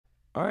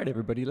All right,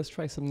 everybody, let's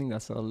try something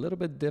that's a little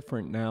bit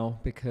different now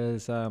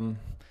because I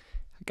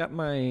got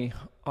my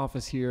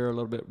office here a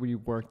little bit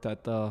reworked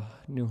at the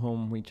new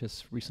home we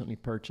just recently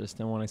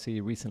purchased. And when I say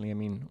recently, I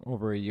mean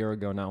over a year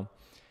ago now.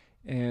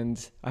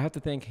 And I have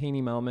to thank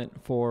Haney Malmet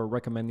for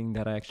recommending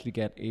that I actually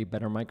get a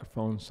better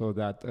microphone so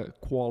that the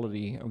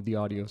quality of the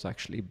audio is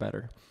actually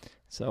better.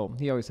 So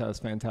he always has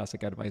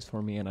fantastic advice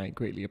for me, and I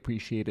greatly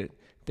appreciate it.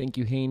 Thank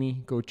you,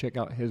 Haney. Go check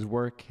out his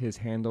work. His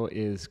handle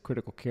is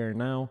Critical Care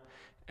Now.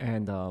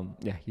 And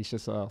yeah, he's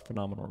just a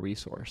phenomenal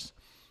resource.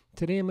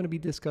 Today I'm going to be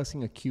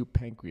discussing acute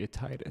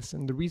pancreatitis.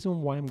 And the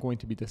reason why I'm going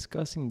to be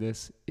discussing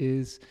this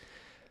is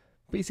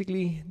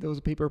basically there was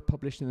a paper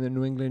published in the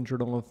New England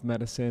Journal of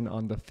Medicine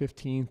on the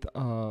 15th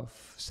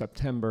of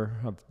September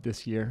of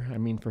this year. I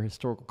mean, for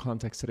historical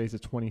context, today's the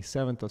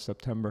 27th of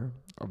September,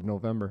 of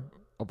November,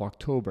 of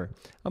October.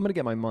 I'm going to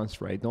get my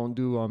months right. Don't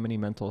do a mini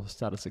mental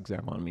status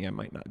exam on me. I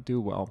might not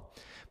do well.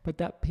 But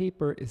that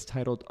paper is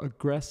titled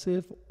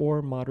Aggressive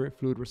or Moderate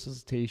Fluid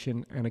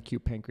Resuscitation and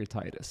Acute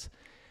Pancreatitis.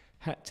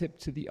 Hat tip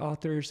to the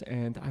authors,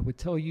 and I would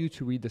tell you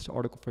to read this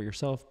article for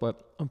yourself,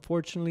 but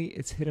unfortunately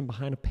it's hidden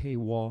behind a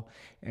paywall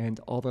and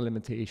all the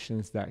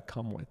limitations that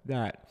come with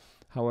that.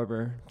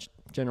 However,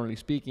 generally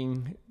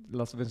speaking,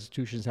 lots of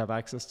institutions have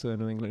access to the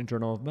New England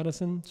Journal of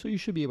Medicine, so you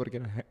should be able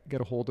to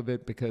get a hold of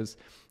it, because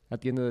at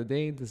the end of the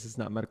day, this is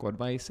not medical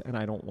advice, and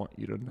I don't want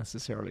you to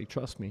necessarily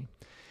trust me.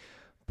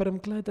 But I'm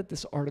glad that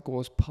this article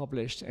was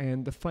published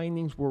and the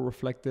findings were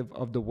reflective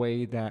of the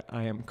way that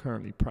I am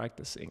currently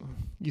practicing.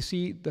 You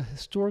see, the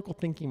historical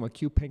thinking of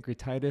acute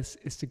pancreatitis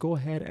is to go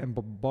ahead and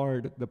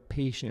bombard the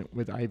patient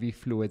with IV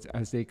fluids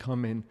as they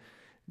come in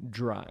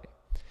dry.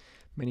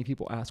 Many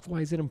people ask,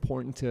 why is it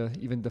important to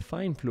even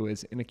define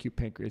fluids in acute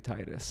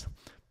pancreatitis?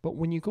 But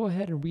when you go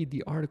ahead and read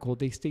the article,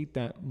 they state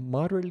that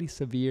moderately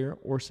severe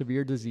or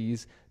severe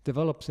disease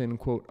develops in,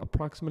 quote,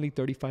 approximately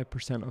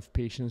 35% of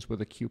patients with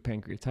acute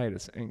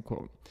pancreatitis, end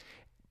quote.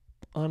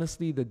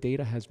 Honestly, the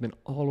data has been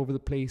all over the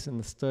place, and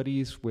the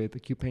studies with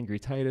acute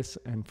pancreatitis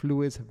and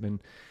fluids have been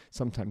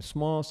sometimes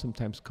small,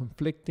 sometimes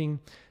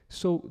conflicting.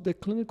 So the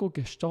clinical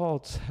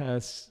gestalt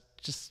has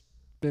just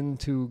been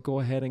to go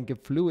ahead and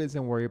give fluids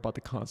and worry about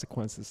the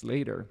consequences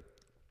later.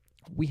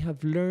 We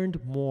have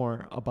learned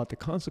more about the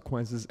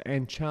consequences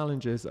and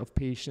challenges of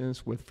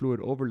patients with fluid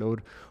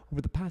overload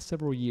over the past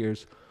several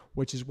years,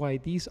 which is why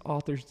these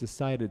authors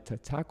decided to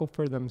tackle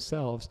for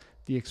themselves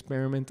the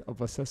experiment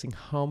of assessing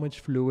how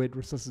much fluid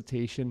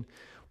resuscitation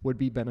would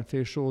be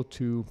beneficial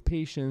to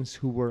patients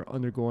who were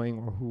undergoing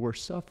or who were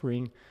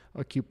suffering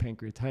acute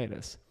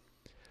pancreatitis.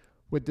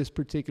 With this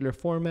particular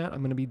format,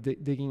 I'm going to be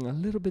digging a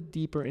little bit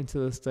deeper into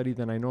the study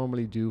than I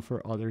normally do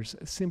for others,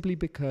 simply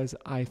because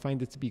I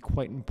find it to be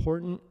quite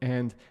important.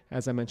 And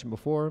as I mentioned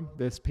before,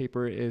 this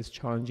paper is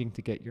challenging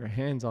to get your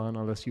hands on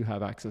unless you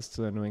have access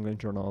to the New England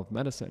Journal of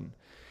Medicine.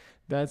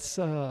 That's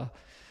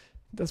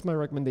my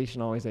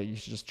recommendation always, that you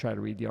should just try to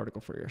read the article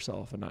for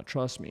yourself and not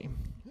trust me.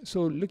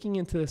 So looking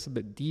into this a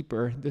bit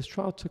deeper, this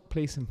trial took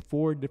place in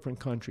 4 different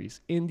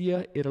countries: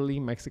 India, Italy,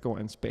 Mexico,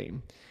 and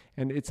Spain.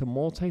 And it's a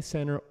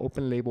multi-center,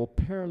 open-label,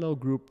 parallel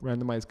group,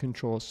 randomized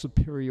control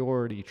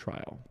superiority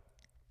trial.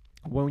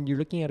 When you're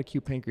looking at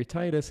acute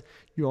pancreatitis,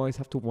 you always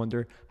have to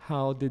wonder,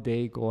 how did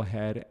they go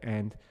ahead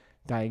and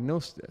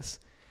diagnose this?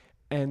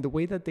 And the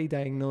way that they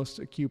diagnosed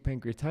acute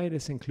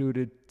pancreatitis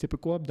included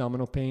typical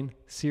abdominal pain,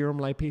 serum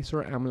lipase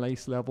or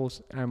amylase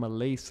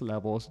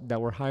levels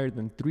that were higher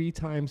than 3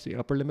 times the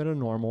upper limit of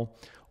normal,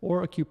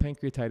 or acute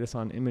pancreatitis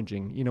on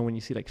imaging, when you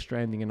see like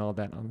stranding and all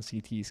that on the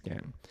CT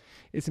scan.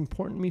 It's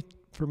important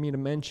for me to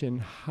mention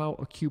how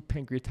acute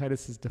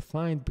pancreatitis is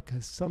defined,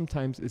 because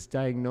sometimes it's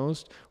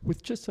diagnosed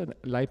with just a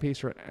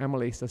lipase or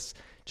amylase that's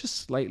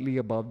just slightly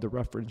above the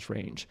reference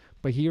range.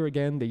 But here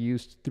again, they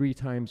used 3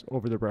 times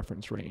over the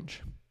reference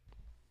range.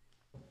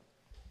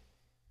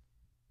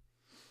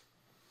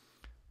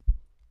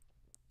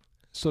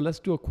 So let's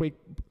do a quick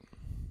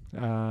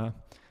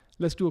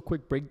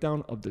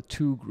breakdown of the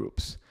 2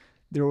 groups.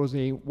 There was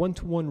a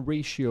 1-to-1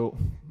 ratio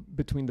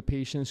between the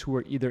patients who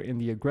were either in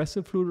the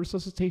aggressive fluid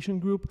resuscitation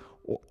group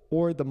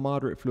or the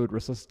moderate fluid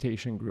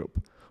resuscitation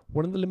group.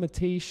 One of the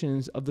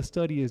limitations of the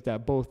study is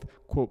that both,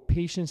 quote,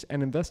 patients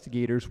and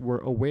investigators were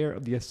aware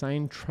of the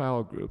assigned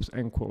trial groups,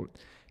 end quote.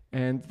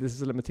 And this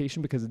is a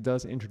limitation because it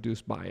does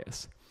introduce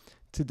bias.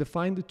 To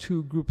define the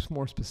 2 groups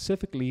more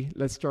specifically,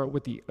 let's start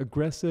with the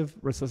aggressive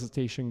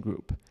resuscitation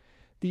group.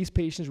 These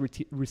patients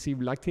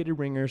received lactated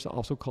ringers,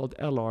 also called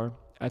LR,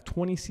 at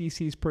 20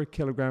 cc's per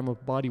kilogram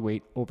of body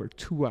weight over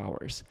 2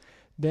 hours.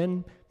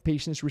 Then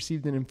patients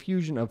received an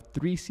infusion of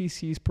 3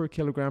 cc's per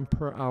kilogram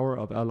per hour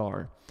of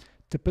LR.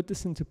 To put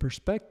this into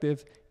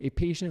perspective, a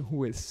patient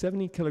who is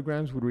 70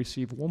 kilograms would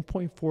receive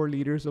 1.4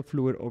 liters of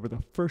fluid over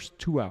the first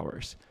 2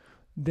 hours.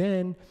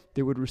 Then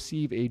they would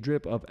receive a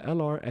drip of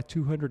LR at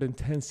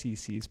 210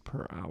 cc's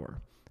per hour.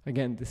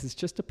 Again, this is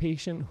just a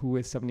patient who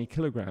is 70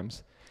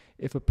 kilograms.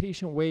 If a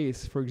patient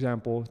weighs, for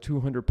example,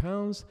 200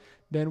 pounds,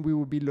 then we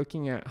will be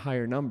looking at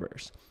higher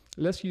numbers.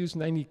 Let's use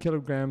 90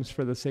 kilograms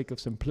for the sake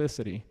of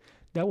simplicity.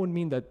 That would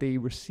mean that they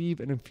receive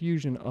an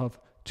infusion of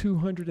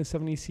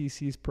 270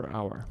 cc's per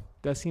hour.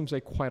 That seems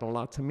like quite a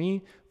lot to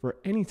me for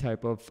any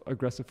type of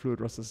aggressive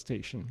fluid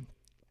resuscitation.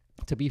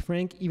 To be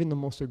frank, even the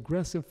most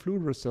aggressive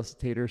fluid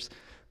resuscitators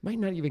might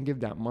not even give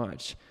that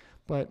much.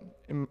 But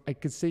I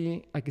could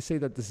say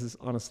that this is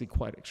honestly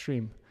quite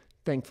extreme,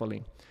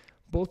 thankfully.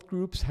 Both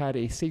groups had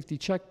a safety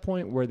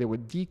checkpoint where they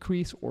would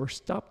decrease or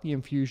stop the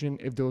infusion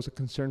if there was a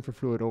concern for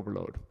fluid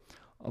overload.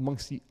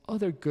 Amongst the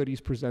other goodies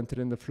presented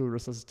in the fluid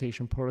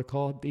resuscitation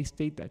protocol, they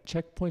state that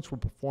checkpoints were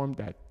performed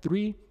at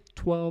 3,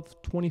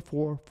 12,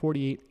 24,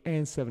 48,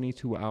 and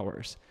 72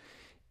 hours.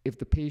 If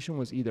the patient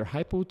was either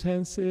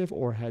hypotensive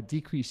or had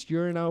decreased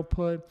urine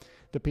output,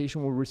 the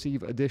patient will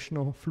receive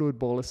additional fluid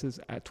boluses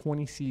at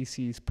 20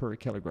 cc's per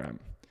kilogram.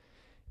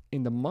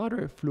 In the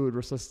moderate fluid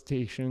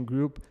resuscitation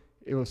group,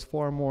 it was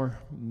far more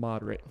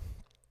moderate.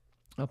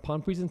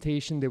 Upon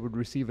presentation, they would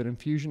receive an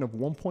infusion of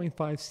 1.5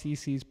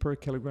 cc's per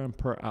kilogram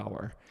per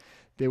hour.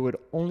 They would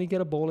only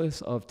get a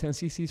bolus of 10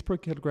 cc's per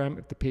kilogram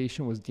if the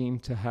patient was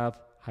deemed to have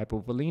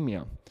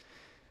hypovolemia.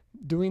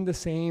 Doing the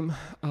same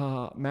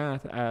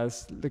math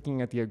as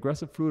looking at the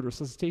aggressive fluid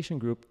resuscitation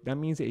group, that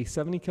means a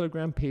 70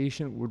 kilogram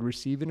patient would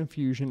receive an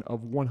infusion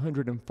of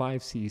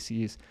 105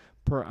 cc's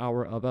per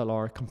hour of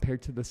LR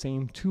compared to the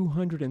same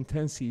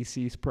 210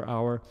 cc's per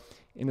hour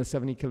in a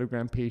 70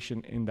 kilogram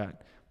patient in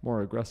that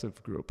more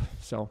aggressive group.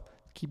 So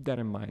keep that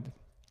in mind.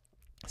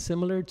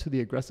 Similar to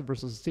the aggressive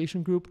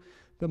resuscitation group,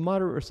 the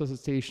moderate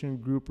resuscitation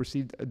group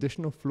received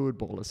additional fluid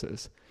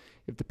boluses.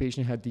 If the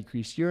patient had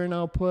decreased urine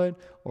output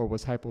or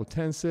was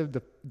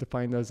hypotensive,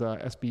 defined as a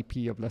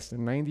SBP of less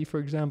than 90, for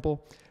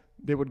example,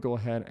 they would go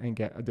ahead and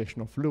get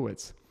additional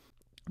fluids.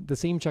 The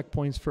same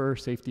checkpoints for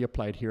safety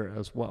applied here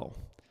as well.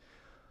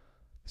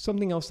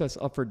 Something else that's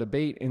up for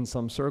debate in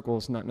some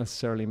circles, not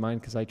necessarily mine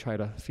because I try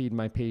to feed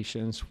my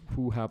patients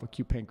who have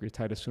acute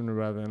pancreatitis sooner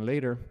rather than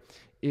later,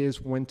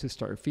 is when to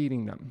start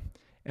feeding them.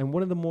 And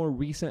one of the more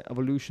recent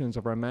evolutions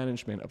of our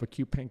management of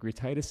acute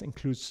pancreatitis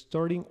includes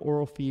starting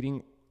oral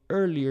feeding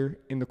earlier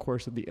in the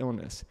course of the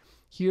illness.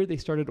 Here, they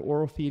started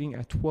oral feeding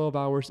at 12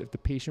 hours if the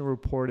patient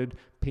reported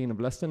pain of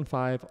less than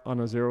 5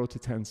 on a 0 to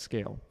 10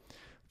 scale.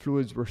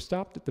 Fluids were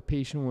stopped if the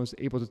patient was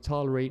able to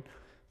tolerate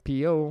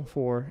PO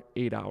for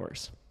 8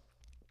 hours.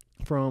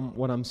 From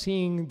what I'm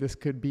seeing, this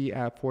could be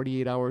at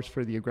 48 hours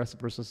for the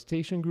aggressive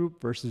resuscitation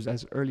group versus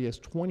as early as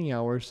 20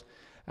 hours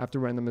after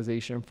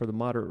randomization for the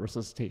moderate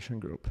resuscitation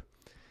group.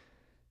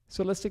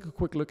 So let's take a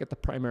quick look at the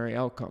primary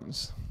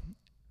outcomes.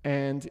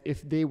 And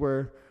if they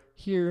were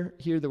here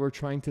they were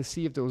trying to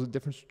see if there was a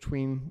difference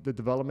between the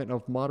development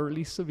of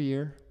moderately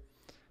severe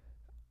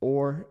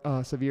or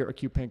severe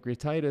acute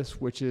pancreatitis,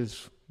 which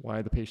is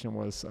why the patient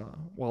was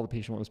while the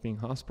patient was being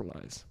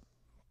hospitalized.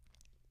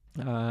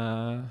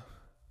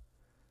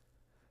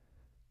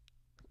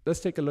 Let's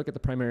take a look at the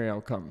primary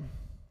outcome.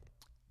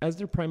 As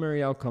their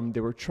primary outcome, they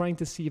were trying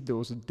to see if there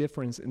was a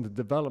difference in the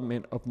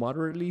development of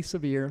moderately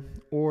severe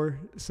or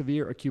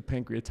severe acute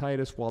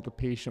pancreatitis while the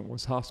patient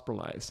was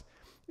hospitalized.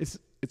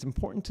 It's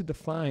important to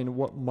define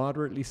what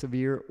moderately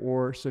severe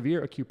or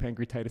severe acute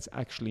pancreatitis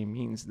actually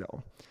means,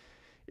 though.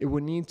 It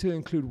would need to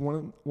include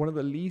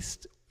at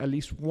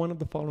least one of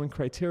the following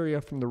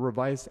criteria from the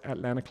revised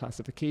Atlanta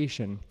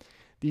classification.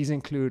 These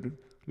include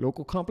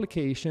local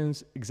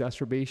complications,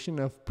 exacerbation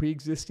of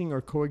pre-existing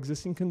or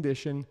coexisting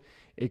condition,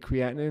 a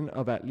creatinine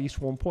of at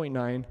least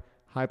 1.9,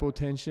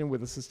 hypotension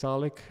with a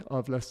systolic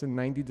of less than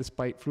 90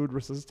 despite fluid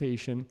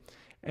resuscitation,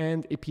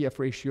 and a PF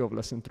ratio of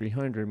less than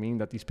 300, meaning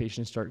that these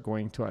patients start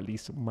going to at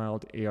least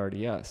mild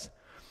ARDS.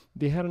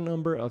 They had a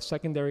number of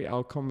secondary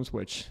outcomes,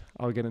 which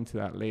I'll get into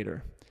that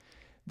later.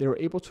 They were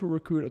able to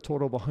recruit a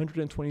total of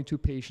 122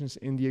 patients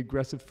in the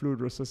aggressive fluid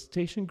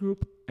resuscitation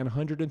group and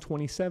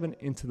 127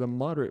 into the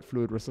moderate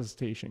fluid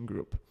resuscitation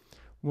group.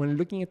 When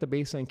looking at the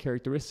baseline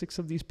characteristics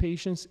of these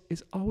patients,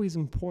 it's always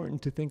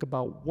important to think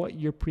about what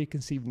your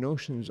preconceived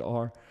notions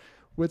are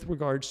with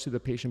regards to the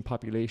patient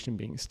population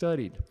being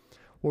studied.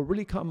 What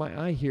really caught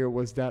my eye here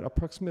was that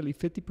approximately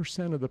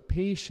 50% of the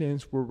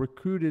patients were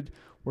recruited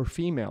were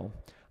female.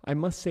 I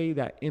must say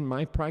that in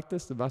my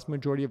practice, the vast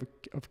majority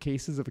of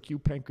cases of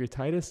acute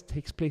pancreatitis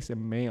takes place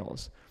in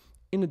males.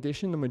 In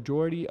addition, the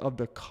majority of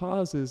the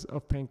causes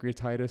of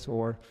pancreatitis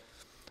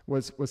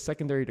was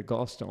secondary to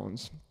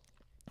gallstones.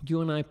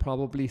 You and I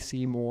probably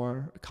see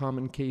more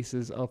common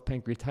cases of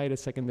pancreatitis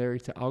secondary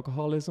to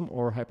alcoholism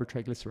or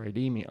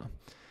hypertriglyceridemia,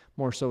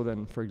 more so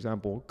than, for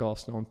example,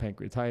 gallstone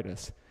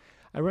pancreatitis.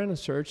 I ran a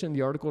search in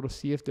the article to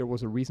see if there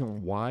was a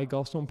reason why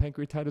gallstone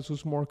pancreatitis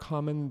was more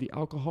common than the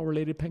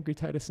alcohol-related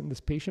pancreatitis in this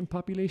patient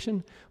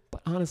population,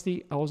 but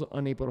honestly, I was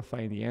unable to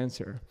find the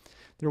answer.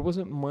 There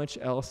wasn't much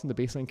else in the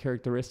baseline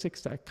characteristics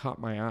that caught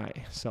my eye,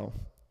 so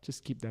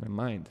just keep that in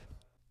mind.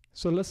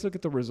 So let's look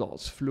at the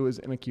results, fluids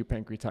in acute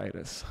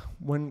pancreatitis.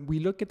 When we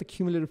look at the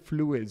cumulative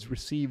fluids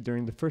received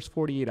during the first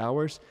 48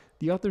 hours,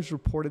 the authors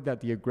reported that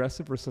the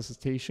aggressive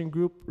resuscitation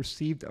group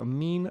received a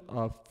mean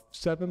of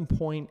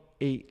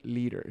 7.8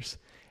 liters,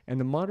 and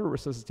the moderate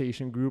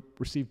resuscitation group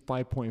received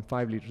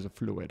 5.5 liters of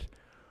fluid.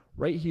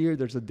 Right here,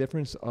 there's a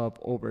difference of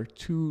over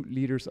 2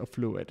 liters of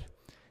fluid.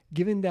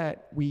 Given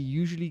that we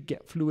usually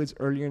get fluids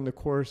earlier in the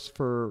course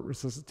for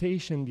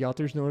resuscitation, the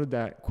authors noted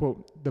that,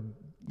 quote,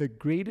 the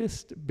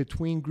greatest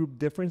between group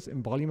difference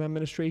in volume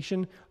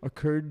administration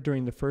occurred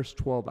during the first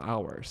 12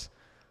 hours,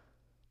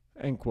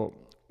 end quote.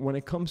 When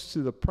it comes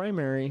to the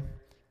primary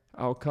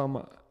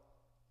outcome,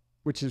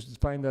 which is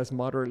defined as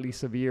moderately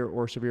severe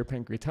or severe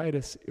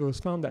pancreatitis, it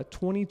was found that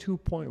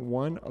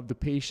 22.1 of the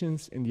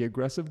patients in the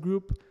aggressive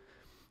group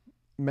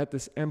met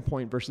this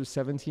endpoint versus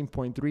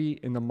 17.3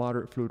 in the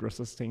moderate fluid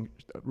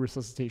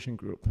resuscitation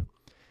group.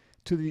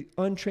 To the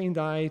untrained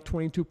eye,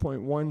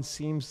 22.1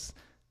 seems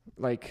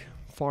like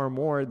far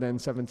more than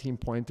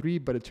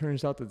 17.3, but it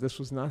turns out that this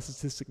was not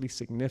statistically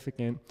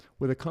significant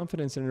with a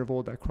confidence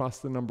interval that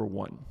crossed the number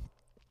 1.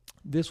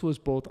 This was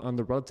both on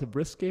the relative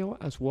risk scale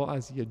as well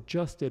as the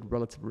adjusted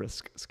relative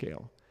risk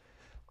scale.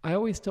 I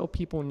always tell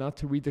people not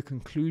to read the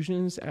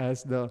conclusions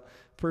as the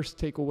first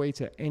takeaway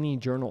to any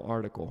journal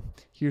article.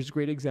 Here's a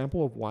great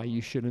example of why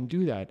you shouldn't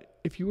do that.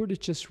 If you were to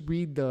just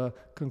read the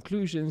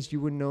conclusions,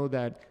 you would know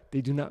that they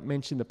do not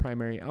mention the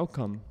primary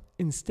outcome.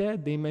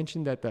 Instead, they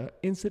mention that the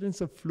incidence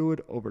of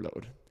fluid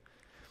overload.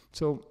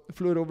 So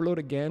fluid overload,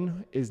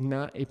 again, is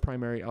not a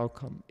primary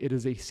outcome. It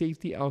is a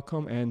safety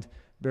outcome, and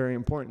very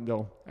important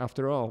though.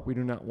 After all, we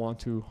do not want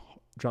to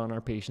drown our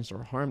patients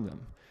or harm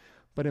them.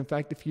 But in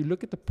fact, if you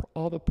look at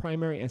all the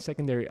primary and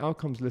secondary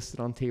outcomes listed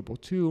on Table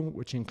 2,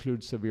 which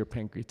include severe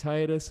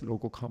pancreatitis,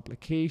 local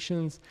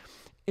complications,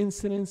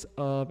 incidence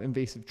of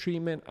invasive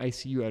treatment,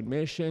 ICU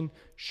admission,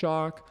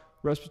 shock,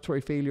 respiratory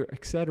failure,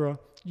 etc.,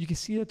 you can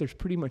see that there's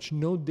pretty much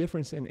no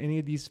difference in any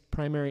of these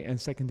primary and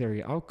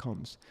secondary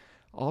outcomes.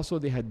 Also,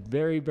 they had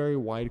very, very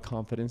wide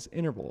confidence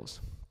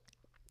intervals.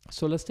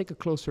 So let's take a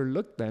closer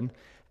look then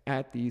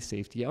at these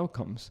safety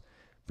outcomes,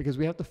 because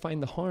we have to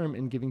find the harm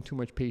in giving too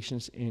much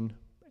patients in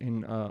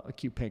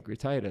acute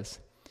pancreatitis.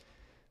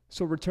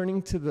 So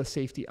returning to the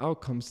safety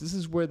outcomes, this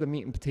is where the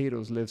meat and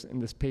potatoes lives in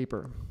this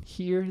paper.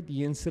 Here,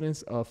 the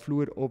incidence of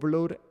fluid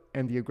overload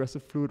and the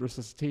aggressive fluid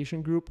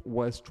resuscitation group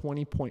was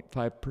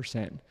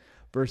 20.5%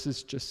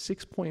 versus just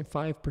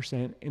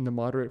 6.5% in the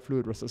moderate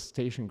fluid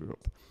resuscitation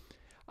group.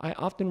 I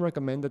often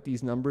recommend that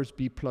these numbers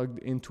be plugged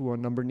into a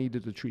number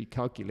needed to treat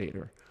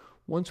calculator.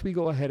 Once we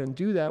go ahead and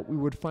do that, we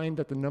would find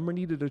that the number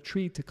needed to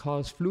treat to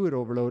cause fluid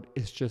overload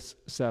is just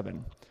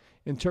 7.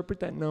 Interpret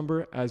that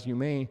number as you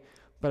may,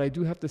 but I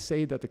do have to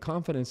say that the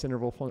confidence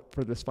interval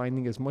for this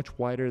finding is much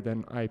wider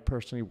than I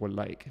personally would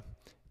like.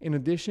 In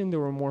addition, there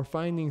were more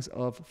findings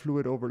of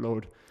fluid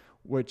overload,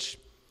 which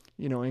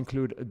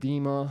include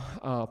edema,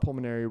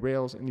 pulmonary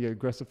rales in the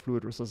aggressive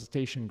fluid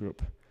resuscitation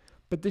group.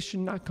 But this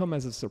should not come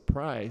as a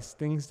surprise.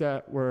 Things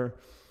that were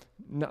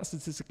not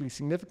statistically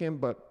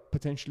significant, but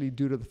potentially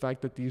due to the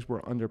fact that these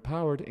were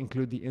underpowered,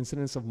 include the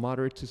incidence of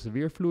moderate to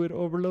severe fluid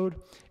overload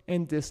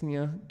and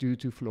dyspnea due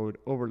to fluid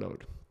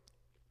overload.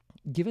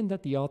 Given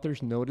that the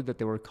authors noted that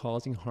they were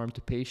causing harm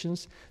to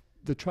patients,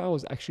 the trial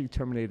was actually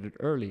terminated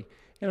early,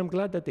 and I'm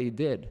glad that they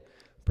did.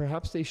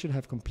 Perhaps they should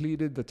have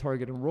completed the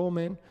target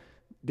enrollment.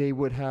 They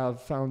would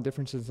have found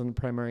differences in the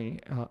primary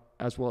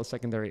as well as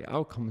secondary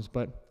outcomes,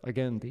 but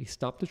again, they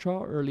stopped the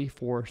trial early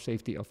for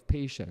safety of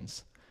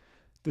patients.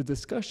 The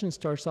discussion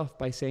starts off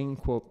by saying,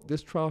 quote,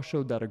 this trial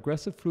showed that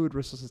aggressive fluid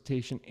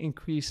resuscitation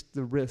increased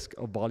the risk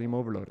of volume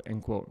overload,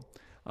 end quote.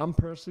 I'm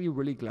personally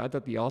really glad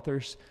that the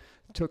authors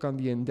took on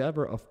the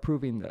endeavor of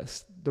proving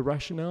this. The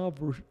rationale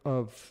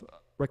of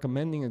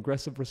recommending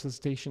aggressive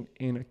resuscitation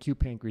in acute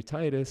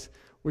pancreatitis,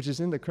 which is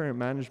in the current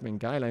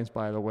management guidelines,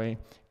 by the way,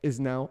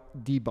 is now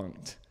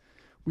debunked.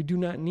 We do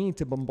not need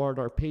to bombard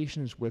our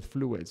patients with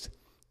fluids.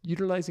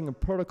 Utilizing a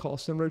protocol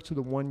similar to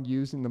the one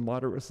used in the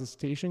moderate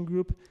resuscitation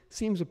group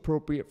seems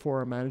appropriate for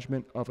our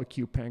management of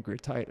acute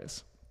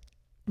pancreatitis.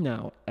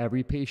 Now,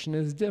 every patient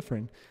is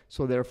different,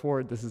 so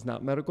therefore this is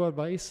not medical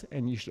advice,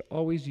 and you should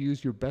always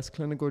use your best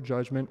clinical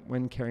judgment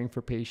when caring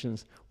for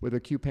patients with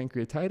acute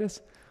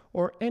pancreatitis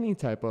or any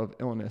type of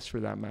illness for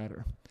that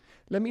matter.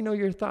 Let me know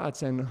your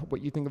thoughts and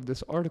what you think of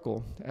this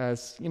article,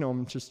 as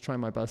I'm just trying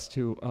my best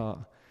to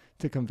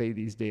convey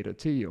these data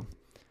to you.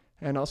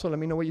 And also let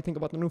me know what you think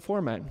about the new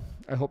format.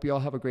 I hope you all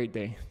have a great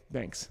day.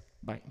 Thanks.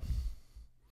 Bye.